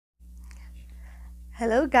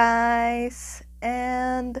Hello guys,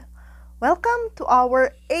 and welcome to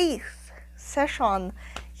our 8th session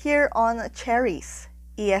here on Cherries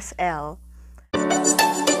ESL.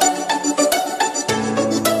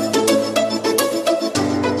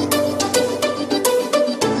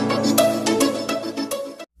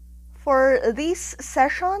 For this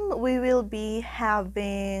session, we will be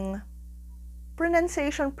having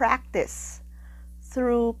pronunciation practice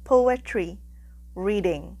through poetry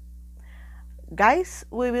reading. Guys,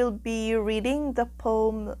 we will be reading the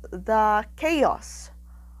poem The Chaos,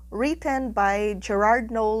 written by Gerard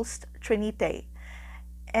Nolst, Trenite.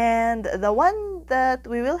 And the one that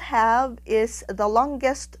we will have is the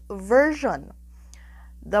longest version,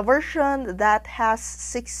 the version that has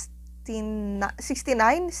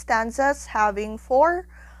 69 stanzas having 4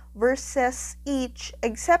 verses each,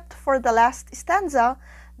 except for the last stanza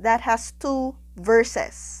that has 2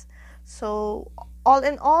 verses. So all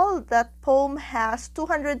in all, that poem has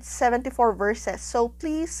 274 verses. So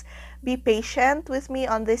please be patient with me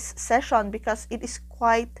on this session because it is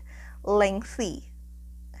quite lengthy.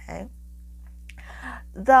 Okay.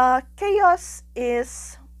 The Chaos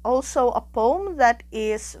is also a poem that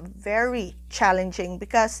is very challenging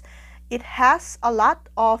because it has a lot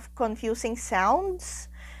of confusing sounds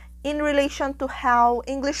in relation to how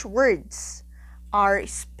English words are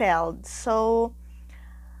spelled. So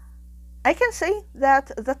I can say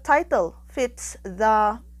that the title fits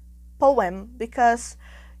the poem because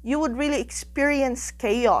you would really experience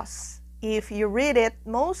chaos if you read it,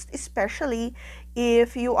 most especially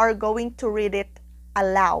if you are going to read it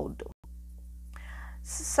aloud.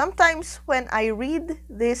 Sometimes when I read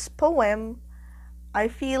this poem, I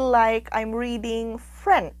feel like I'm reading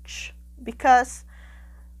French because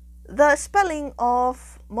the spelling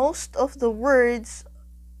of most of the words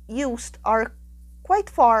used are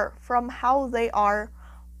quite far from how they are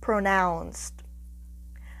pronounced.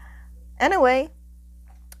 Anyway,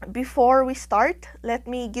 before we start, let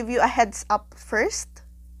me give you a heads up first.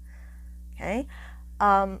 Okay,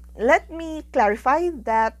 let me clarify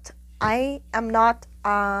that I am not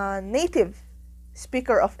a native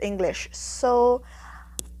speaker of English, so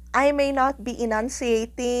I may not be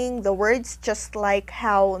enunciating the words just like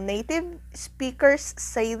how native speakers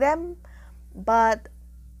say them, but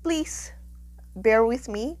please bear with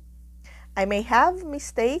me. I may have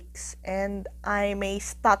mistakes and I may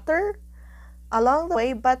stutter along the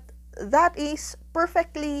way, but that is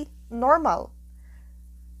perfectly normal,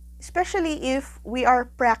 especially if we are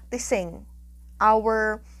practicing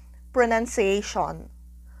our pronunciation.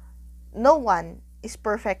 No one is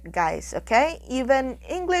perfect, guys, okay? Even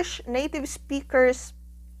English native speakers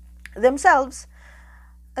themselves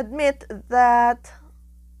admit that,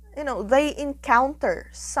 they encounter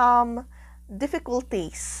some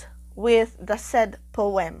difficulties with the said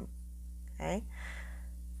poem. Okay?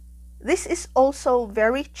 This is also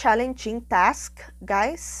very challenging task,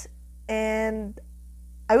 guys, and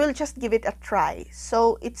I will just give it a try.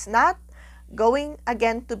 So it's not going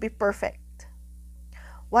again to be perfect.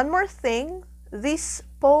 One more thing, this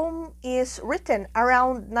poem is written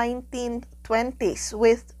around 1920s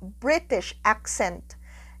with British accent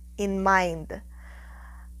in mind.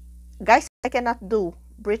 Guys, I cannot do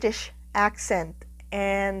British accent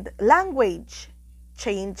and language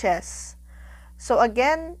changes. So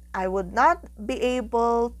again, I would not be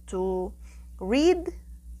able to read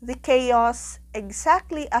the Chaos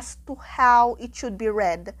exactly as to how it should be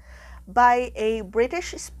read by a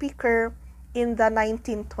British speaker in the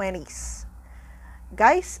 1920s.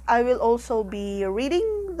 Guys, I will also be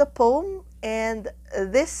reading the poem, and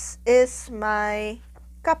this is my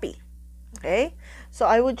copy. Okay, so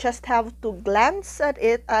I would just have to glance at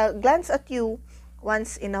you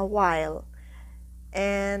once in a while.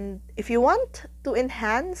 And if you want to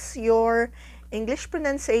enhance your English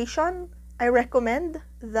pronunciation, I recommend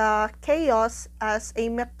the Chaos as a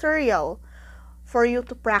material for you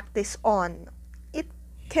to practice on. It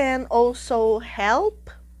can also help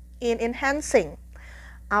in enhancing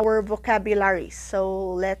our vocabulary.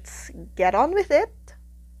 So let's get on with it.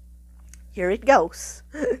 Here it goes.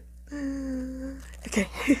 Okay.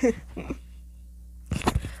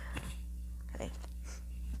 Okay.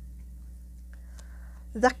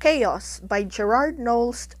 The Chaos by Gerard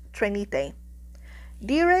Nolst, Trenite.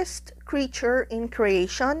 Dearest creature in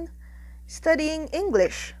creation, studying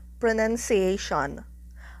English pronunciation,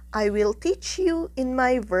 I will teach you in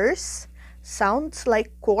my verse sounds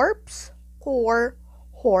like corpse, whore,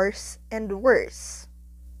 horse, and worse.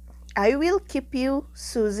 I will keep you,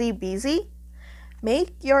 Susie, busy.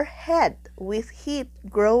 Make your head with heat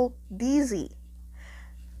grow dizzy.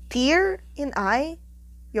 Tear in eye,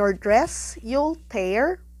 your dress you'll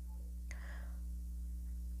tear.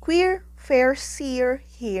 Queer, fair seer,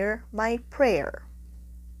 hear my prayer.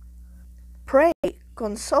 Pray,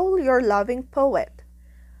 console your loving poet.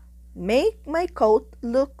 Make my coat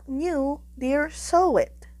look new, dear, sew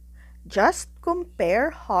it. Just compare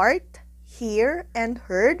heart, hear, and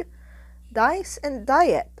heard, dice and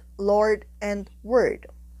diet, Lord and word.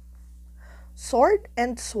 Sword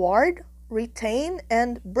and sward, retain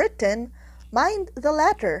and Britain, mind the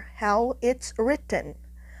latter, how it's written.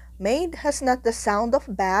 Made has not the sound of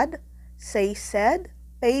bad, say said,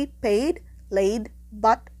 pay paid, laid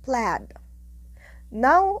but plaid.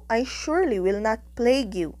 Now I surely will not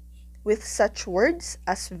plague you with such words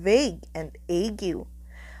as vague and ague.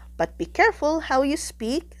 But be careful how you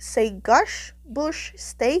speak, say gush, bush,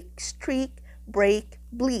 stake, streak, break,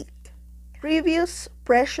 bleak. Previous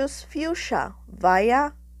precious fuchsia,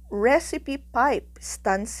 via, recipe pipe,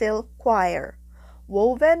 stansil, choir.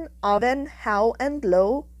 Woven, oven, how and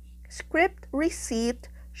low, script, receipt,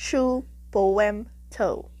 shoe, poem,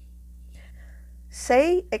 toe.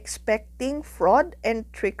 Say, expecting fraud and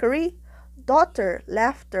trickery, daughter,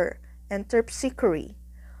 laughter, and terpsichore.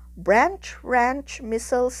 Branch, ranch,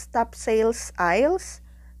 missiles, topsails, isles,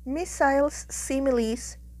 missiles,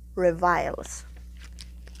 similes, reviles.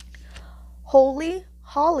 Holy,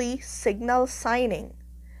 holly, signal signing.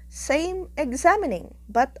 Same examining,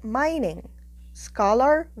 but mining.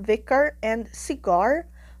 Scholar, vicar, and cigar,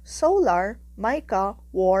 solar, mica,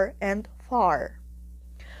 war, and far.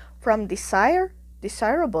 From desire,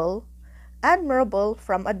 desirable, admirable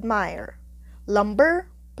from admire. Lumber,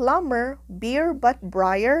 plumber, beer but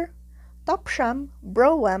briar, topsham,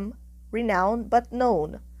 brougham, renowned but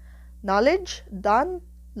known. Knowledge, done,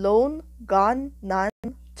 loan, gone, none,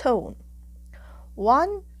 tone.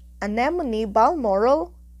 One, anemone,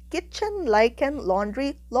 balmoral, kitchen, lichen,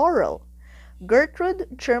 laundry, laurel. Gertrude,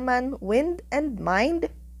 German, wind and mind,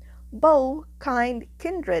 bow, kind,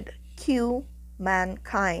 kindred, Q,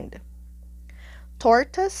 mankind.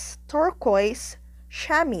 Tortoise, turquoise,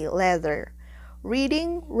 chamois leather,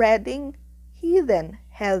 reading, reading, heathen,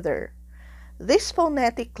 heather. This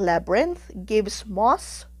phonetic labyrinth gives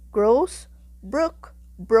moss, gross, brook,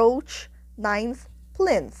 brooch, ninth,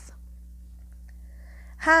 plinth.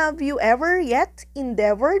 Have you ever yet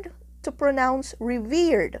endeavored to pronounce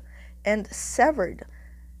revered and severed,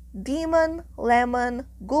 demon, lemon,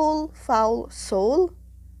 ghoul, foul, soul,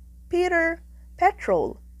 Peter,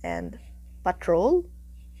 petrol, and patrol?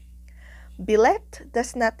 Billet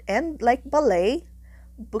does not end like ballet,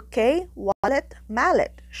 bouquet, wallet,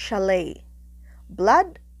 mallet, chalet.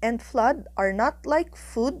 Blood and flood are not like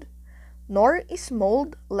food, nor is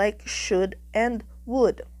mold like should and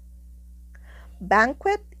would.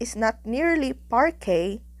 Banquet is not nearly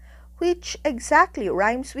parquet, which exactly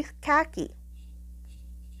rhymes with khaki.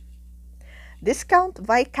 Discount,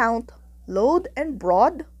 viscount, load and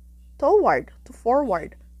broad, toward, to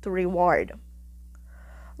forward, to reward.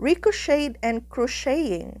 Ricocheted and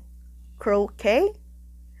crocheting, croquet?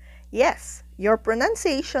 Yes, your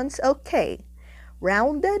pronunciation's okay.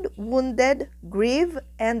 Rounded, wounded, grieve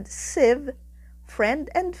and sieve, friend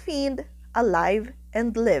and fiend, alive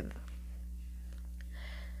and live.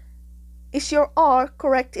 Is your R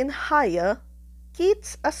correct in higher?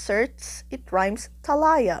 Keats asserts it rhymes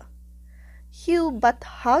talaya. Hue but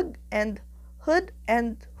hug and hood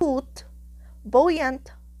and hoot,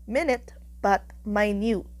 buoyant, minute but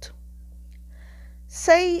minute.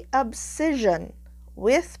 Say abscission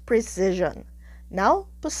with precision. Now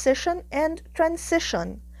position and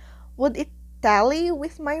transition. Would it tally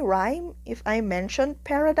with my rhyme if I mentioned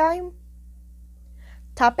paradigm?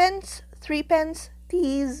 Tuppence, threepence,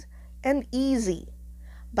 tease, and easy,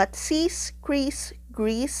 but cease, crease,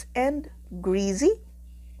 grease, and greasy?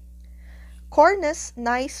 Cornice,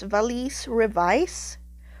 nice, valise, revise,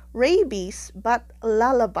 rabies, but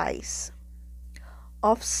lullabies.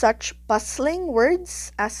 Of such puzzling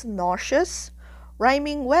words as nauseous,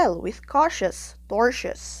 rhyming well with cautious,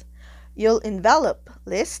 tortious, you'll envelop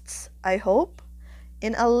lists, I hope,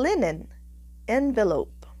 in a linen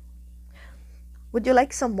envelope. Would you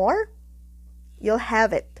like some more? You'll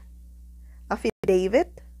have it.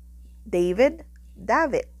 Affidavit, David,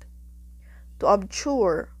 David. To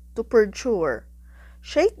abjure, to perjure.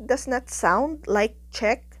 Shake does not sound like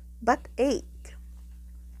check, but ache.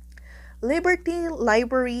 Liberty,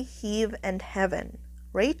 library, heave, and heaven.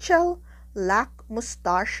 Rachel, lack,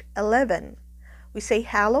 mustache, 11. We say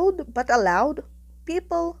hallowed, but allowed.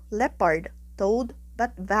 People, leopard, toad,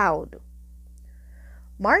 but vowed.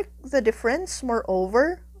 Mark the difference,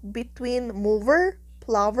 moreover, between mover,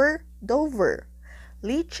 plover, dover.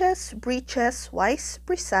 Leeches, breeches, wise,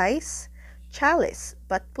 precise, chalice,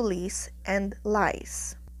 but police and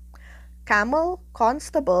lies. camel,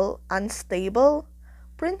 constable, unstable,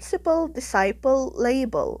 principal, disciple,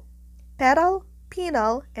 label, pedal,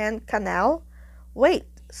 penal, and canal, wait,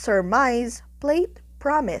 surmise, plate,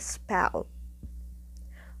 promise, pal.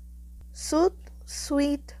 Suit,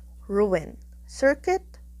 sweet, ruin,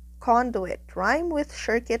 circuit, conduit, rhyme with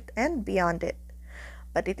circuit and beyond it.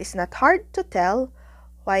 But it is not hard to tell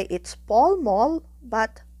why it's Pall Mall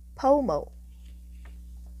but Pomo.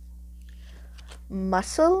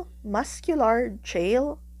 Muscle, muscular,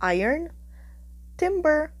 jail, iron,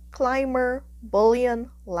 timber, climber,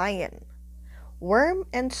 bullion, lion. Worm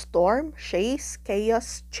and storm, chaise,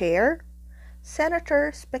 chaos, chair,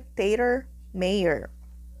 senator, spectator, mayor.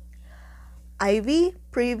 Ivy,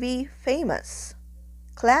 privy, famous.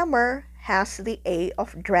 Clamor has the A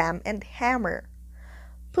of dram and hammer.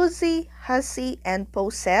 Pussy, hussy, and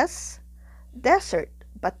possess. Desert,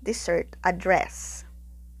 but dessert, address.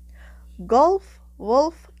 Gulf,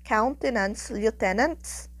 wolf, countenance,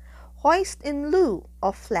 lieutenants. Hoist in lieu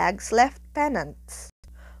of flags left pennants.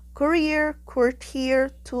 Courier,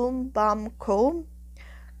 courtier, tomb, bomb, comb.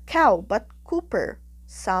 Cow, but cooper,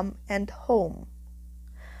 some and home.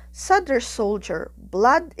 Sudder soldier,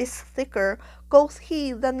 blood is thicker, quoth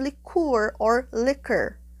he, than liqueur or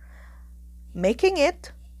liquor. Making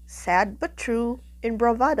it, sad but true, in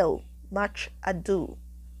bravado, much ado.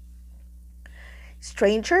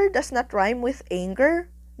 Stranger does not rhyme with anger,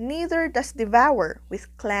 neither does devour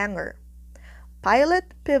with clangor.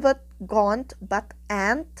 Pilot, pivot, gaunt, but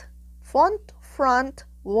ant, font, front,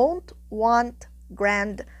 won't, want,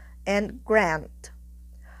 grand, and grant.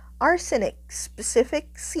 Arsenic,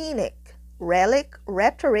 specific, scenic, relic,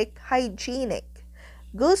 rhetoric, hygienic.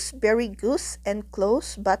 Gooseberry, goose, and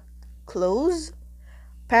close, but close.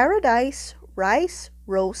 Paradise, rice,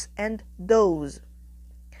 rose, and doze.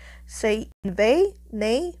 Say inveigh,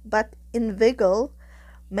 nay, but inveigle.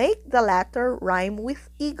 Make the latter rhyme with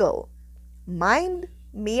eagle. Mind,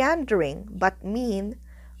 meandering, but mean.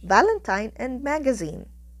 Valentine and magazine.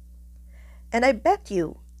 And I bet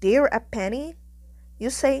you, dear a penny, you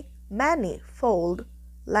say manifold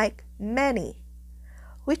like many,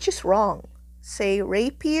 which is wrong. Say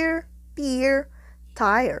rapier, peer,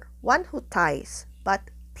 tire, one who ties, but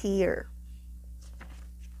tear.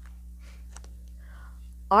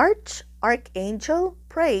 Arch, archangel,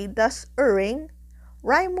 pray, thus erring,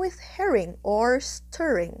 rhyme with herring or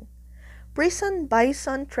stirring. Prison,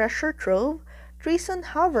 bison, treasure trove, treason,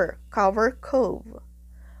 hover, cover, cove.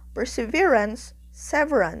 Perseverance,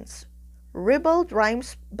 severance, ribald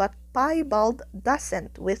rhymes but piebald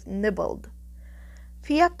doesn't with nibbled.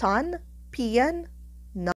 Phaeton, peon,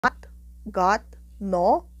 not, got,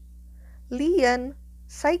 no. Leon,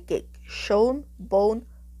 psychic, shown, bone,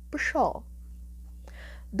 pshaw.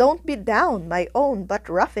 Don't be down, my own, but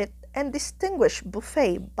rough it, and distinguish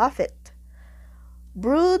buffet, buffet.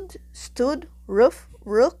 Brood, stood, roof,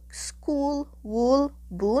 rook, school, wool,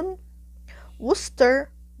 boon.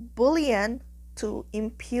 Worcester, bullion, to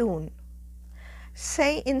impugn.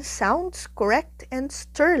 Say in sounds correct and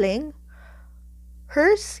sterling,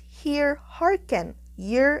 hearse, hear, hearken,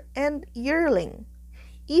 year and yearling.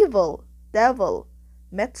 Evil, devil,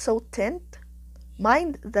 mezzo tint,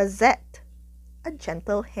 mind the zet, a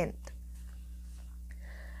gentle hint.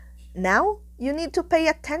 Now you need to pay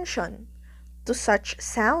attention to such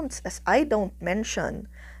sounds as I don't mention.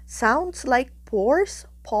 Sounds like pores,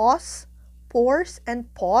 pause, pores,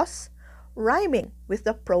 and pause, rhyming with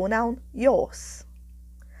the pronoun yos.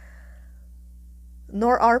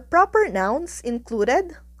 Nor are proper nouns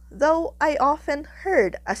included, though I often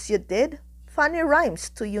heard, as you did, funny rhymes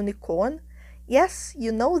to unicorn. Yes,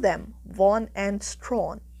 you know them, Vaughan and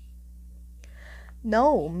Strawn.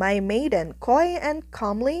 No, my maiden, coy and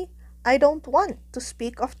comely, I don't want to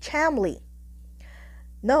speak of Chamley.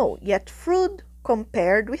 No, yet Froude,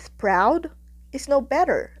 compared with proud, is no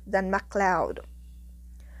better than MacLeod.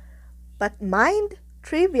 But mind,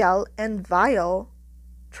 trivial and vile,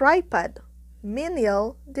 tripod,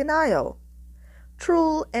 menial, denial,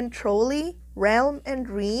 trull and trolley, realm and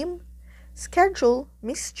ream, schedule,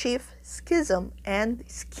 mischief, schism, and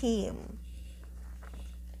scheme.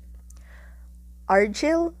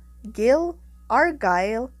 Argyle, gill,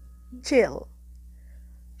 argyle, Jill.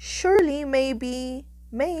 Surely may be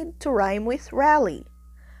made to rhyme with rally,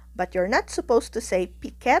 but you're not supposed to say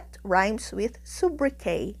piquet rhymes with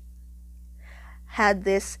sobriquet. Had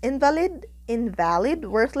this invalid,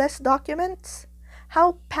 worthless documents?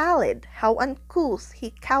 How pallid, how uncouth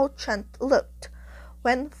he couchant looked,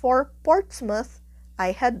 when for Portsmouth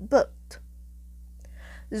I had booked.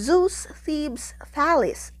 Zeus, Thebes,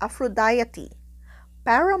 Thalys, Aphrodite,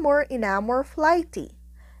 paramour, enamour, flighty,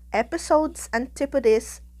 episodes,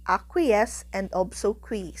 antipodes, acquiesce, and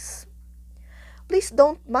obsequies. Please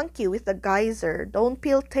don't monkey with the geyser, don't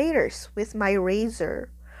peel taters with my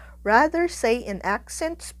razor. Rather say in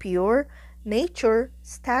accents pure, nature,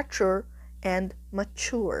 stature, and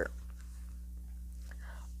mature.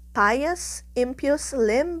 Pious, impious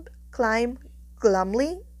limb, climb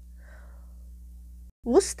glumly,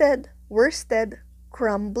 worsted,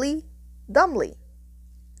 crumbly, dumbly.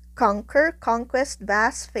 Conquer, conquest,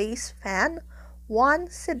 vast face, fan, one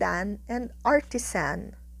sedan, and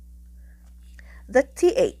artisan. The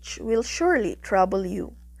th will surely trouble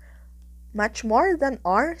you, much more than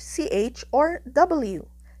r, ch, or w.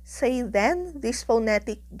 Say then these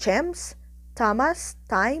phonetic gems, Thomas,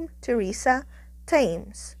 time, Teresa,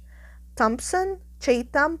 Thames, Thompson,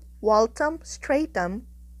 Chatham, Waltham, Stratham.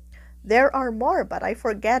 There are more, but I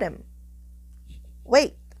forget 'em.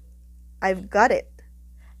 Wait, I've got it.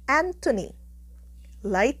 Anthony.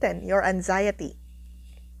 Lighten your anxiety.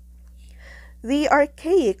 The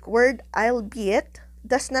archaic word albeit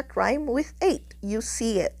does not rhyme with 8, you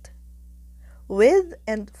see it. With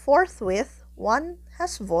and forthwith, one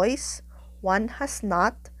has voice, one has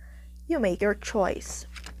not, you make your choice.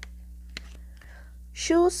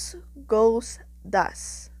 Shoes goes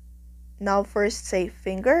thus. Now first say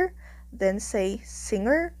finger, then say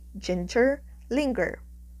singer, ginger, linger.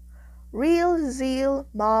 Real, zeal,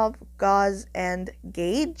 mauve, gauze, and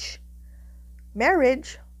gauge.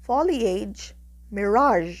 Marriage, foliage,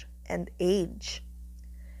 mirage, and age.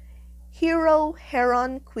 Hero,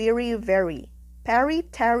 heron, query, very. Parry,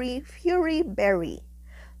 tarry, fury, berry.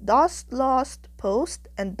 Dost, lost, post,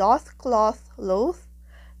 and doth, cloth, loath.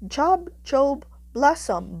 Job, job,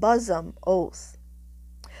 blossom, bosom, oath.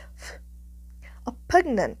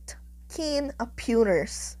 Oppugnant, keen,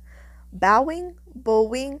 oppuners. Bowing,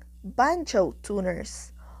 bowing, banjo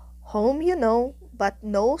tuners. Home you know, but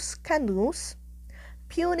knows canoes.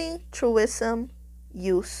 Puny truism,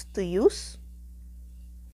 used to use.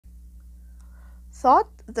 Thought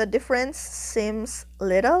the difference seems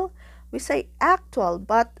little, we say actual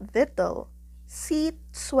but vital. Seat,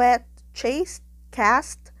 sweat, chaste,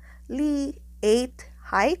 cast, lee, ate,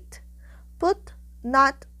 height. Put,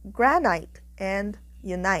 not, granite, and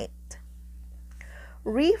unite.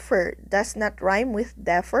 Reefer does not rhyme with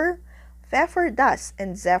defer, pfeffer does,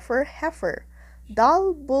 and zephyr, heifer.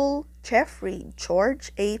 Dull, bull, Jeffrey,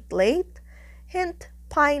 George, ate late. Hint,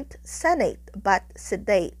 pint, senate, but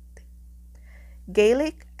sedate.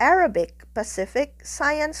 Gaelic, Arabic, Pacific,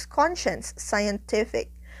 science, conscience,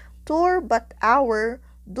 scientific. Tour, but hour,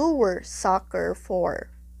 doer, soccer, for.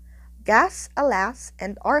 Gas, alas,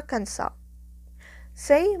 and Arkansas.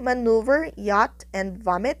 Say maneuver, yacht, and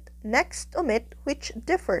vomit, next omit which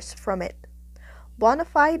differs from it.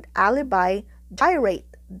 Bonafide, alibi,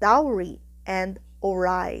 gyrate, dowry, and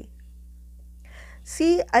awry.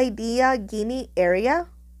 See idea, Guinea, area.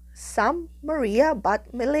 Some Maria,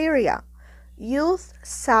 but malaria. Youth,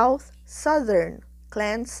 south, southern,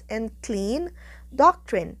 cleanse and clean.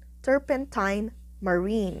 Doctrine, turpentine,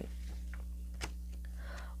 marine.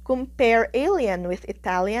 Compare alien with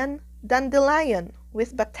Italian, dandelion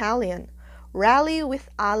with battalion, rally with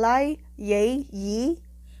ally, yea, ye,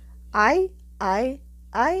 I,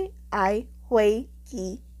 way,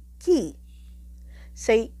 key.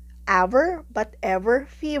 Say ever, but ever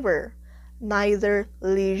fever, neither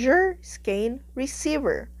leisure, skein,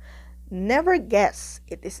 receiver. Never guess,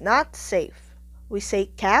 it is not safe. We say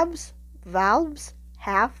calves, valves,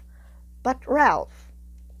 half, but Ralph.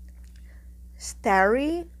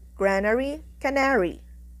 Starry, granary, canary.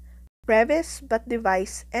 Crevice but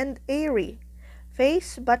device and airy.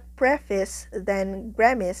 Face but preface then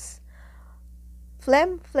grimace.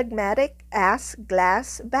 Phlegm, phlegmatic, ass,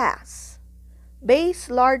 glass, bass. Base,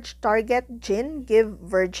 large, target, gin, give,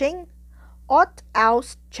 verging. Ought,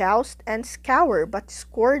 oust, joust, and scour, but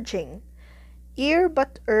scourging. Ear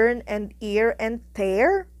but earn, and ear and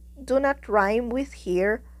tear, do not rhyme with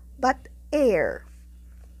here, but air.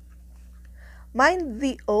 Mind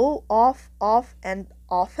the O, off, and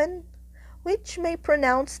often, which may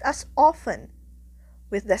pronounce as often,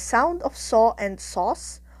 with the sound of saw and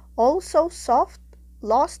sauce, also soft,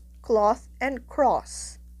 lost, cloth, and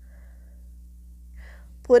cross.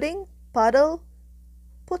 Pudding, puddle,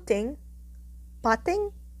 putting,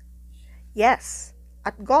 putting? Yes,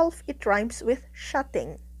 at golf it rhymes with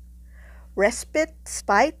shutting. Respite,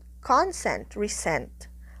 spite, consent, resent.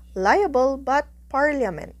 Liable but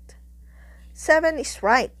parliament. 7 is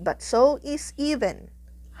right, but so is even.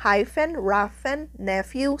 Hyphen, roughen,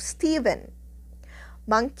 nephew, Stephen.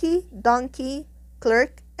 Monkey, donkey,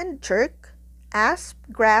 clerk, and jerk. Asp,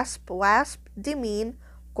 grasp, wasp, demean,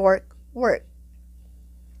 cork, work.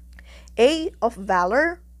 A of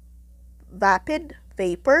valor, vapid,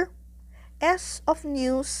 vapor. S of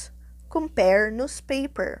news, compare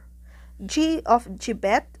newspaper. G of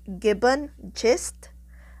gibbet, gibbon, gist.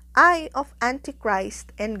 I of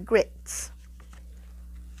antichrist and grits.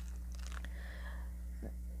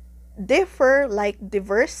 Differ like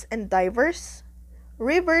diverse and diverse.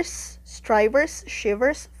 Rivers, strivers,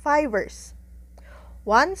 shivers, fivers.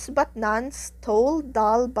 Once but none's, toll,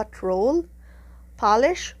 dull but roll.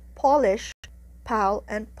 Polish, polish, pal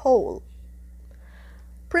and pole.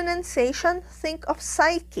 Pronunciation, think of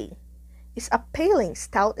psyche. Is a paling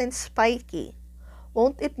stout and spiky.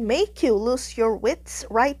 Won't it make you lose your wits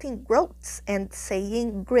writing groats and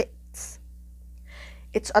saying grits?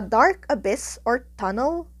 It's a dark abyss or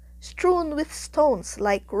tunnel strewn with stones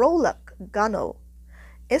like Rowlock, Gunno,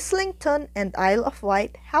 Islington and Isle of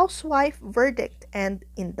Wight, housewife, verdict and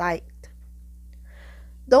indict.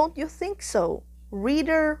 Don't you think so,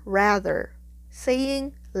 reader, rather,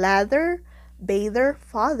 saying lather, bather,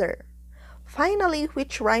 father. Finally,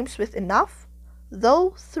 which rhymes with enough,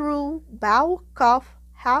 though, through, bow, cough,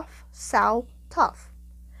 half, sow, tough.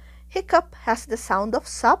 Hiccup has the sound of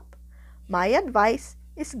sup. My advice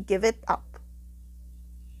is give it up.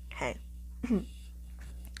 Okay.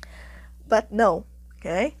 But no,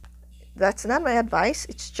 okay? That's not my advice.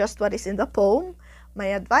 It's just what is in the poem. My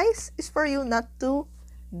advice is for you not to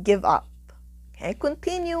give up. Okay?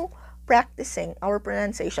 Continue practicing our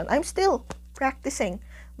pronunciation. I'm still practicing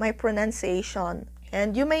my pronunciation.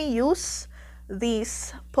 And you may use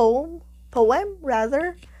this poem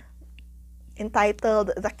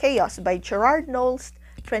entitled The Chaos by Gerard, Nolst,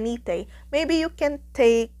 Trenite. Maybe you can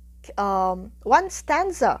take one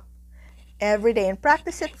stanza every day and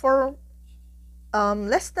practice it for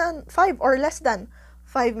less than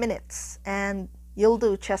 5 minutes, and you'll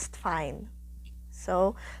do just fine.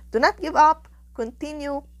 So do not give up,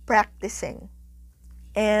 continue practicing.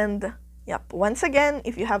 And yep, once again,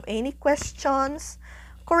 if you have any questions,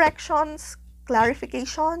 corrections,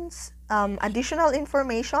 clarifications, additional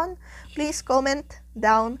information, please comment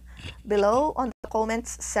down below on the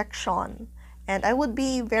comments section. And I would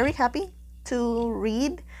be very happy to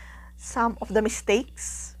read some of the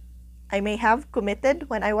mistakes I may have committed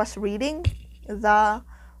when I was reading the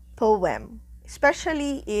poem,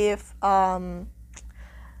 especially if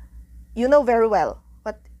you know very well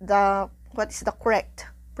what is the correct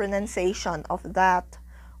pronunciation of that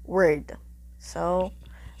word. So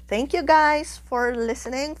thank you guys for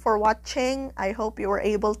listening, for watching. I hope you were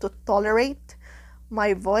able to tolerate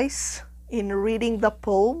my voice in reading the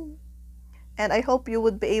poem, and I hope you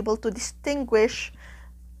would be able to distinguish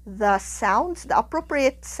the sounds, the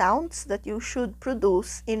appropriate sounds that you should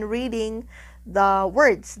produce in reading the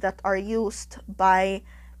words that are used by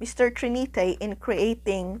Mr. Trenite in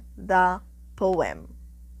creating the poem.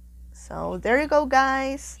 So there you go,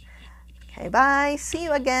 guys. Okay, bye. See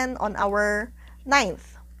you again on our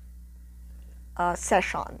 9th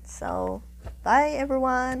session. So bye,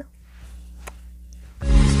 everyone.